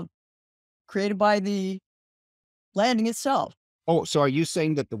created by the landing itself. Oh, so are you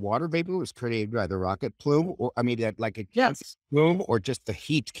saying that the water vapor was created by the rocket plume, or I mean, that like a Yes. plume, or just the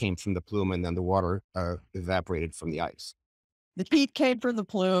heat came from the plume and then the water evaporated from the ice? The heat came from the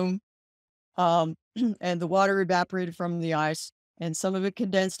plume, and the water evaporated from the ice, and some of it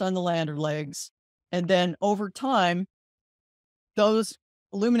condensed on the lander legs. And then over time, those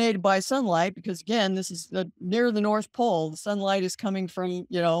illuminated by sunlight, because again, this is near the North Pole, the sunlight is coming from,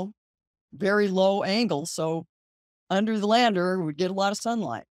 very low angles. So under the lander, we get a lot of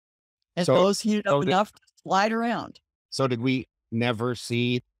sunlight. And So- those heated up enough to slide around. So did we never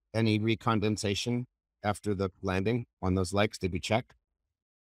see any recondensation after the landing on those legs? Did we check?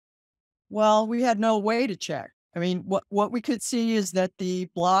 Well, we had no way to check. I mean, what we could see is that the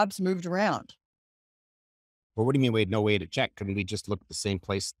blobs moved around. Well, what do you mean we had no way to check? Couldn't we just look at the same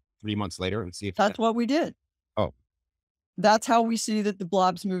place 3 months later and see if That's what we did. Oh. That's how we see that the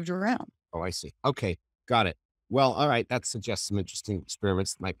blobs moved around. Oh, I see. Okay, got it. Well, all right. That suggests some interesting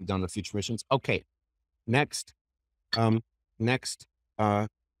experiments that might be done on future missions. Okay, next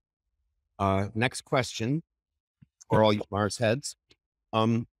question for all you Mars heads.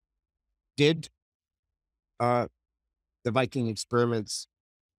 Did the Viking experiments,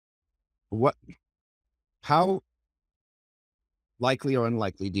 how likely or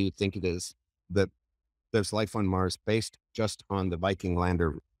unlikely do you think it is that there's life on Mars based just on the Viking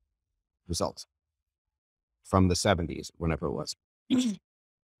lander results from the 70s, whenever it was?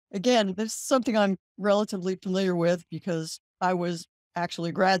 Again, this is something I'm relatively familiar with because I was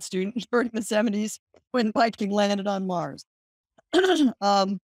actually a grad student during the 70s when Viking landed on Mars.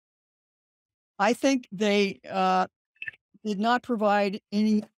 I think they did not provide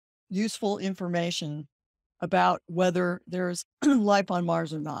any useful information about whether there's life on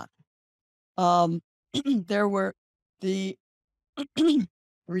Mars or not. The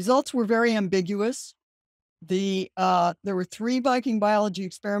results were very ambiguous. There were 3 Viking biology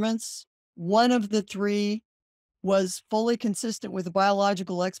experiments. One of the 3 was fully consistent with a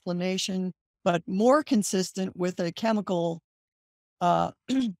biological explanation, but more consistent with a chemical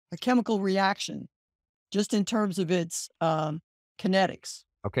reaction, just in terms of its kinetics.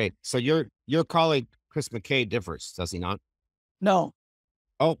 Okay, so your colleague Chris McKay differs, does he not? No,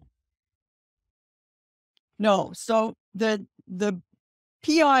 Oh, no. So the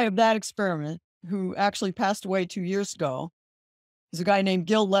PI of that experiment, who actually passed away 2 years ago, is a guy named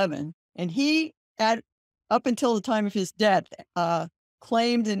Gil Levin, and he up until the time of his death,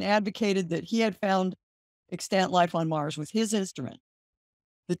 claimed and advocated that he had found extant life on Mars with his instrument.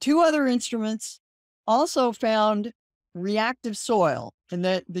 The two other instruments also found reactive soil, and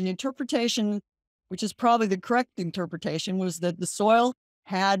that the interpretation, which is probably the correct interpretation, was that the soil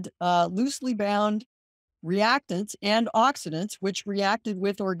had loosely bound reactants and oxidants, which reacted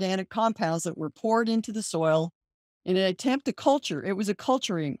with organic compounds that were poured into the soil in an attempt to culture. It was a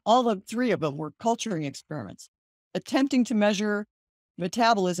culturing, all the three of them were culturing experiments, attempting to measure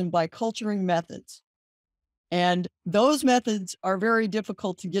metabolism by culturing methods. And those methods are very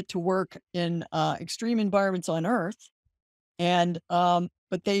difficult to get to work in extreme environments on Earth. And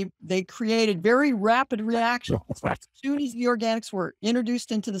but they created very rapid reactions. As soon as the organics were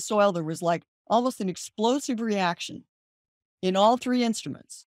introduced into the soil, there was like almost an explosive reaction in all three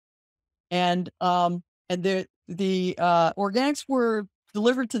instruments. And the organics were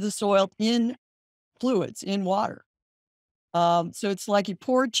delivered to the soil in fluids, in water. So it's like you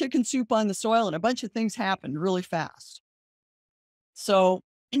poured chicken soup on the soil and a bunch of things happened really fast. So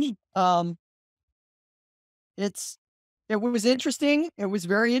it was interesting. It was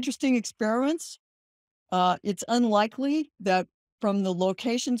very interesting experiments. It's unlikely that from the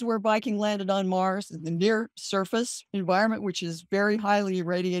locations where Viking landed on Mars, the near surface environment, which is very highly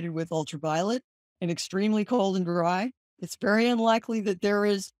irradiated with ultraviolet and extremely cold and dry, it's very unlikely that there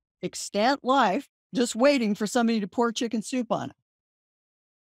is extant life just waiting for somebody to pour chicken soup on it.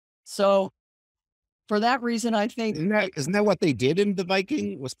 So for that reason, I think... Isn't that what they did in the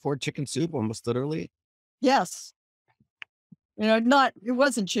Viking, was pour chicken soup almost literally? Yes. It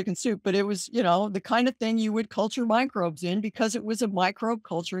wasn't chicken soup, but it was, the kind of thing you would culture microbes in because it was a microbe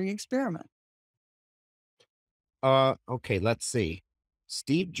culturing experiment. Okay, let's see.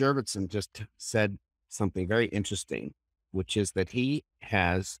 Steve Jurvetson just said something very interesting, which is that he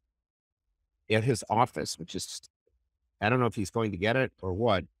has at his office, which is, I don't know if he's going to get it or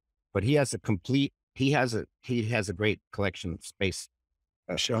what, but he has a great collection of space.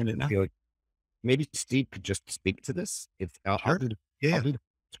 Showing it now. Maybe Steve could just speak to this. If I'll do the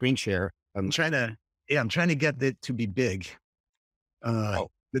screen share. I'm trying to get it to be big.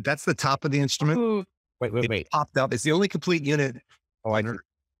 That's the top of the instrument. Ooh. Wait. It popped up. It's the only complete unit.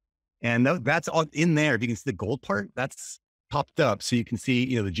 And that's all in there. If you can see the gold part, that's popped up. So you can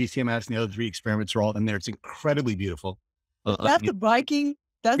see, the GCMS and the other three experiments are all in there. It's incredibly beautiful. That's the Viking.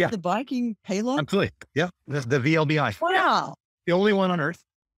 That's the Viking payload. Absolutely. Yeah. That's the VLBI. Wow. The only one on Earth.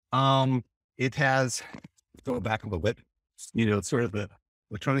 It has, go back a little bit, it's sort of the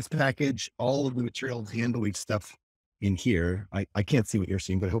electronics package, all of the materials handling stuff in here. I can't see what you're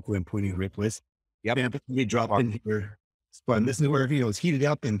seeing, but hopefully I'm pointing in the right place. Yep. We drop in here. But this is where, it's heated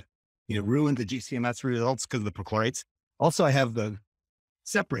up and, ruined the GCMS results because of the perchlorates. Also, I have the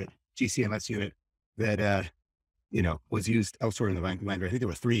separate GCMS unit that, was used elsewhere in the Viking lander. I think there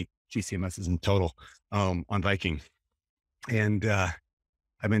were 3 GCMSs in total on Viking. And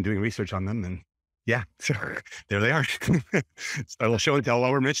I've been doing research on them, and sure, there they are. So I'll show and tell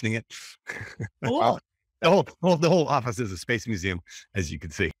while we're mentioning it. Cool. The whole office is a space museum, as you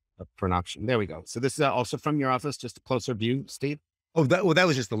can see. For an option. There we go. So this is also from your office, just a closer view, Steve. Oh, that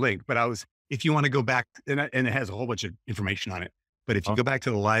was just the link, but if you want to go back, and it has a whole bunch of information on it. But if you go back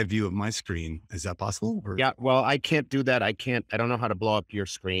to the live view of my screen, is that possible? Or? Yeah, well, I can't do that. I don't know how to blow up your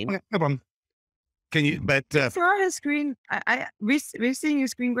screen. Okay, no problem. Can you, but... for his screen, we're seeing your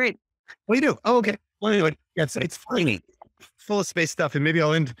screen great. Well, you do? Oh, okay. Well, anyway, it's funny, full of space stuff. And maybe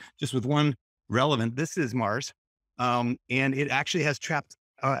I'll end just with one relevant. This is Mars. And it actually has trapped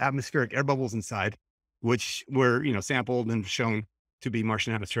atmospheric air bubbles inside, which were, sampled and shown to be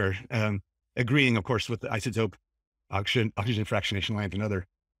Martian atmosphere, agreeing, of course, with the isotope oxygen fractionation lines and other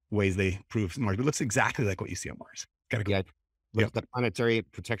ways they prove Mars. But it looks exactly like what you see on Mars. Kind of cool. Yeah. The planetary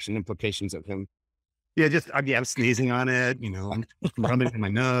protection implications of him. Yeah, I'm sneezing on it, I'm rubbing it in my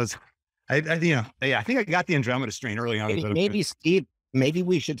nose. I think I got the Andromeda strain early on. Maybe Steve, maybe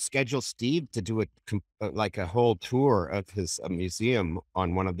we should schedule Steve to do a whole tour of his museum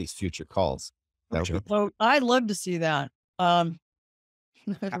on one of these future calls. Well, I'd love to see that.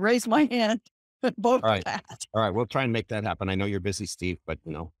 Raise my hand. Both. All right. We'll try and make that happen. I know you're busy, Steve, but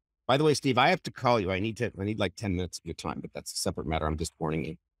by the way, Steve, I have to call you. I need like 10 minutes of your time, but that's a separate matter. I'm just warning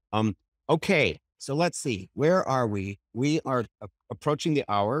you. Okay. So let's see. Where are we? We are approaching the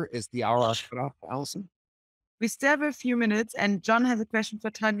hour. Is the hour cut off, Allison? We still have a few minutes, and John has a question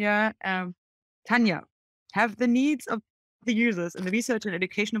for Tanya. Tanya, have the needs of the users in the research and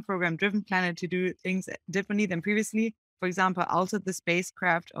educational program driven Planet to do things differently than previously? For example, altered the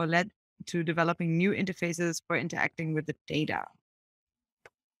spacecraft or led to developing new interfaces for interacting with the data?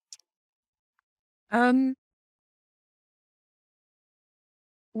 Um,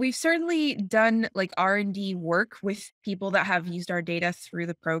 we've certainly done like R&D work with people that have used our data through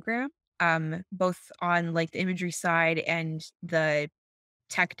the program, both on like the imagery side and the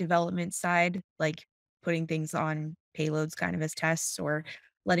tech development side, like putting things on payloads kind of as tests or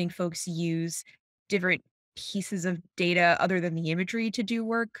letting folks use different pieces of data other than the imagery to do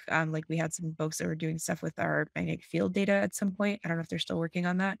work. Like we had some folks that were doing stuff with our magnetic field data at some point. I don't know if they're still working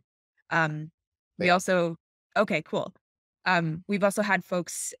on that. Um, we They also, okay, cool. We've also had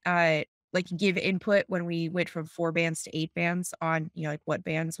folks like give input when we went from 4 bands to 8 bands on, like what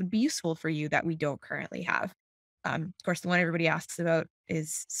bands would be useful for you that we don't currently have. Of course, the one everybody asks about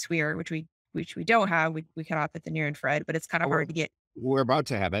is SWIR, which we don't have. We cannot put the near infrared, but it's kind oh, of hard to get. we're about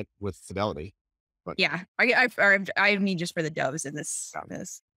to have it with Fidelity, but Yeah, I mean just for the doves in this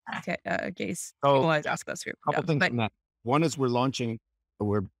case. People so always ask us for couple doves, things but from that. One is we're launching,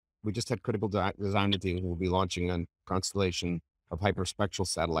 we're, we just had critical design review. We'll be launching a constellation of hyperspectral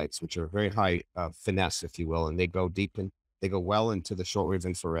satellites, which are very high finesse, if you will, and they go deep and they go well into the shortwave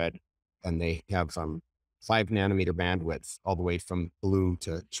infrared, and they have 5 nanometer bandwidth all the way from blue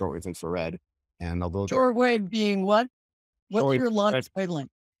to shortwave infrared. And although they're Shortwave being what? What's shortwave your launch infrared, wavelength?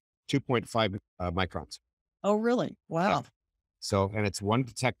 2.5 microns. Oh, really? Wow. So, and it's one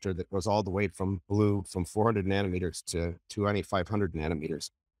detector that goes all the way from blue from 400 nanometers to 2500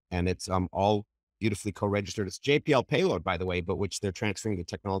 nanometers. And it's all beautifully co-registered. It's JPL payload, by the way, but which they're transferring the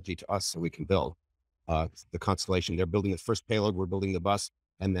technology to us so we can build the constellation. They're building the first payload, we're building the bus,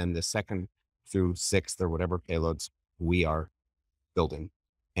 and then the second through sixth or whatever payloads we are building.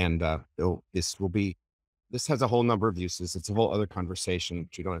 And this has a whole number of uses. It's a whole other conversation,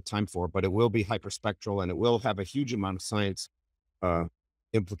 which we don't have time for, but it will be hyperspectral and it will have a huge amount of science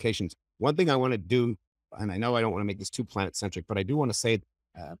implications. One thing I want to do, and I know I don't want to make this too planet centric, but I do want to say,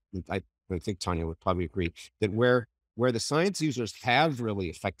 I think Tanya would probably agree that where the science users have really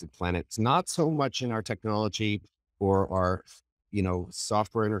affected planets, not so much in our technology or our,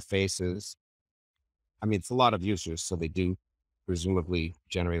 software interfaces. I mean, it's a lot of users, so they do presumably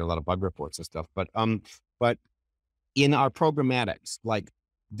generate a lot of bug reports and stuff. But in our programmatics, like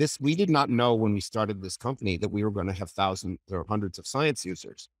this, we did not know when we started this company that we were going to have thousands or hundreds of science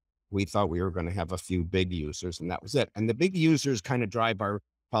users. We thought we were going to have a few big users and that was it. And the big users kind of drive our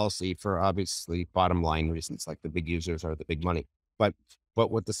policy for obviously bottom line reasons, like the big users are the big money. But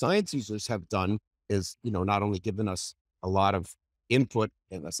what the science users have done is, not only given us a lot of input,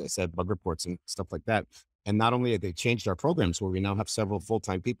 and as I said, bug reports and stuff like that. And not only have they changed our programs where we now have several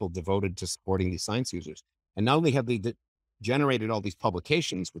full-time people devoted to supporting these science users, and not only have they generated all these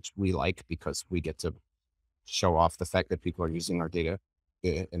publications, which we like because we get to show off the fact that people are using our data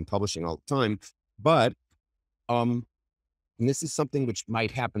and publishing all the time, but and this is something which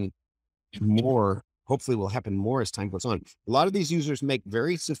might happen more, hopefully will happen more as time goes on. A lot of these users make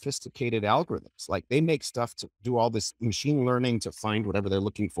very sophisticated algorithms. Like they make stuff to do all this machine learning to find whatever they're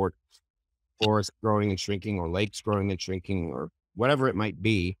looking for, forests growing and shrinking or lakes growing and shrinking or whatever it might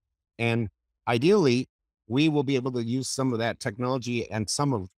be. And ideally, we will be able to use some of that technology and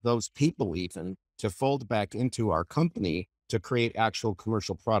some of those people even to fold back into our company to create actual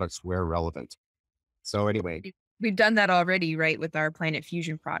commercial products where relevant. So anyway, we've done that already, right, with our Planet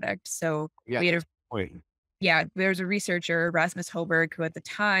Fusion product. So yeah, we had a point. Yeah, there's a researcher, Rasmus Hoberg, who at the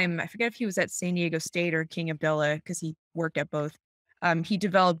time, I forget if he was at San Diego State or King Abdullah, because he worked at both. He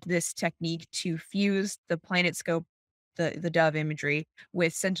developed this technique to fuse the PlanetScope, the Dove imagery,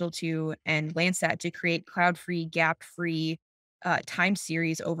 with Sentinel-2 and Landsat to create cloud-free, gap-free time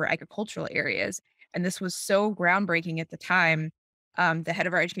series over agricultural areas. And this was so groundbreaking at the time. The head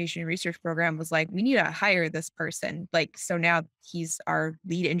of our education and research program was like, we need to hire this person. Like, so now he's our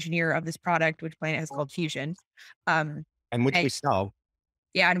lead engineer of this product, which Planet has called Fusion. And which we sell.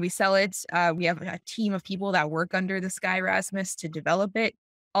 Yeah, and we sell it. We have a team of people that work under the Sky Rasmus to develop it,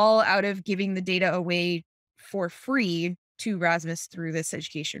 all out of giving the data away for free to Rasmus through this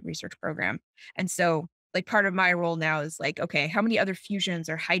education research program. And so, like, part of my role now is like, okay, how many other fusions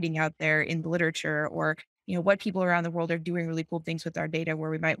are hiding out there in the literature, or what people around the world are doing really cool things with our data where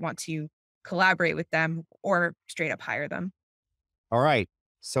we might want to collaborate with them or straight up hire them. All right.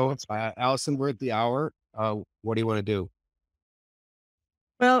 So, Allison, we're at the hour. What do you want to do?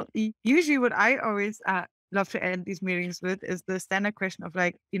 Well, usually what I always love to end these meetings with is the standard question of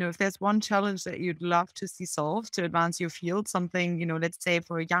like, if there's one challenge that you'd love to see solved to advance your field, something, let's say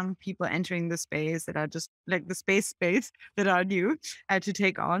for young people entering the space that are just like the space that are new to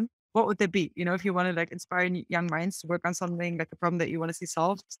take on, what would they be? If you want to like inspire young minds to work on something like a problem that you want to see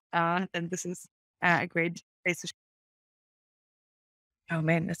solved, then this is a great place to. Oh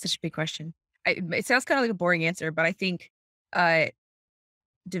man, that's such a big question. it sounds kind of like a boring answer, but I think uh,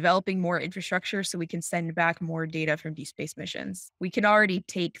 developing more infrastructure so we can send back more data from deep space missions. We can already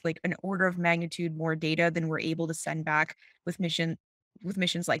take like an order of magnitude more data than we're able to send back with missions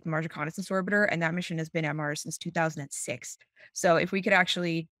like the Mars Reconnaissance Orbiter, and that mission has been at Mars since 2006. So if we could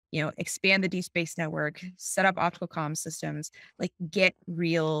actually, expand the deep space network, set up optical comm systems, like get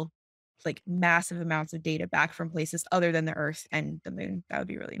real, like massive amounts of data back from places other than the Earth and the Moon, that would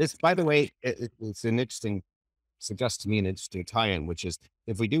be really This, interesting. by the way, it's an interesting, suggests to me an interesting tie-in, which is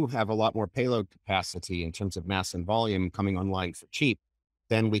if we do have a lot more payload capacity in terms of mass and volume coming online for cheap,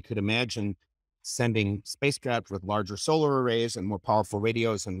 then we could imagine sending spacecraft with larger solar arrays and more powerful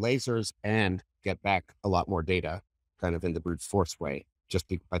radios and lasers and get back a lot more data kind of in the brute force way, just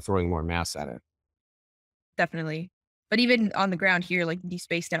by throwing more mass at it. Definitely. But even on the ground here, like the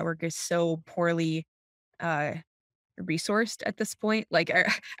space network is so poorly uh resourced at this point. Like I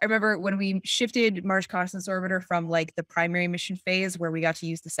remember when we shifted Mars Reconnaissance Orbiter from like the primary mission phase where we got to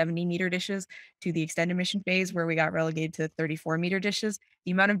use the 70-meter dishes to the extended mission phase where we got relegated to 34-meter dishes,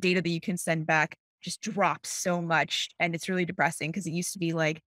 the amount of data that you can send back just drops so much. And it's really depressing because it used to be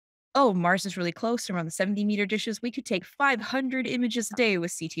like, oh, Mars is really close. We're on the 70-meter dishes. We could take 500 images a day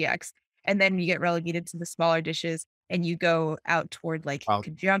with CTX. And then you get relegated to the smaller dishes and you go out toward like Well,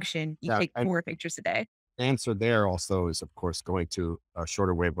 conjunction. You yeah, take and 4 pictures a day. answer there also is, of course, going to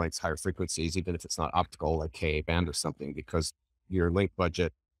shorter wavelengths, higher frequencies, even if it's not optical, like Ka band or something, because your link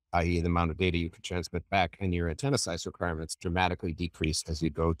budget, i.e. the amount of data you can transmit back, and your antenna size requirements dramatically decrease as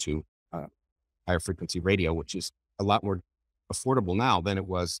you go to higher frequency radio, which is a lot more affordable now than it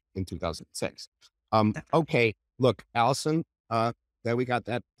was in 2006. Okay, look, Allison, that we got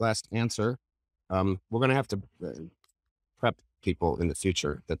that last answer. We're going to have to prep people in the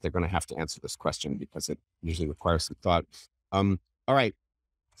future that they're going to have to answer this question because it usually requires some thought. All right.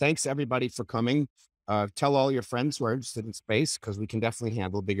 Thanks everybody for coming. Tell all your friends who are interested in space because we can definitely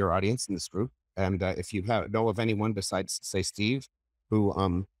handle a bigger audience in this group. And if you know of anyone besides, say, Steve,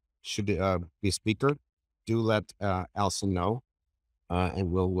 who should be a speaker, do let Allison know,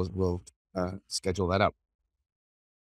 and we'll schedule that up.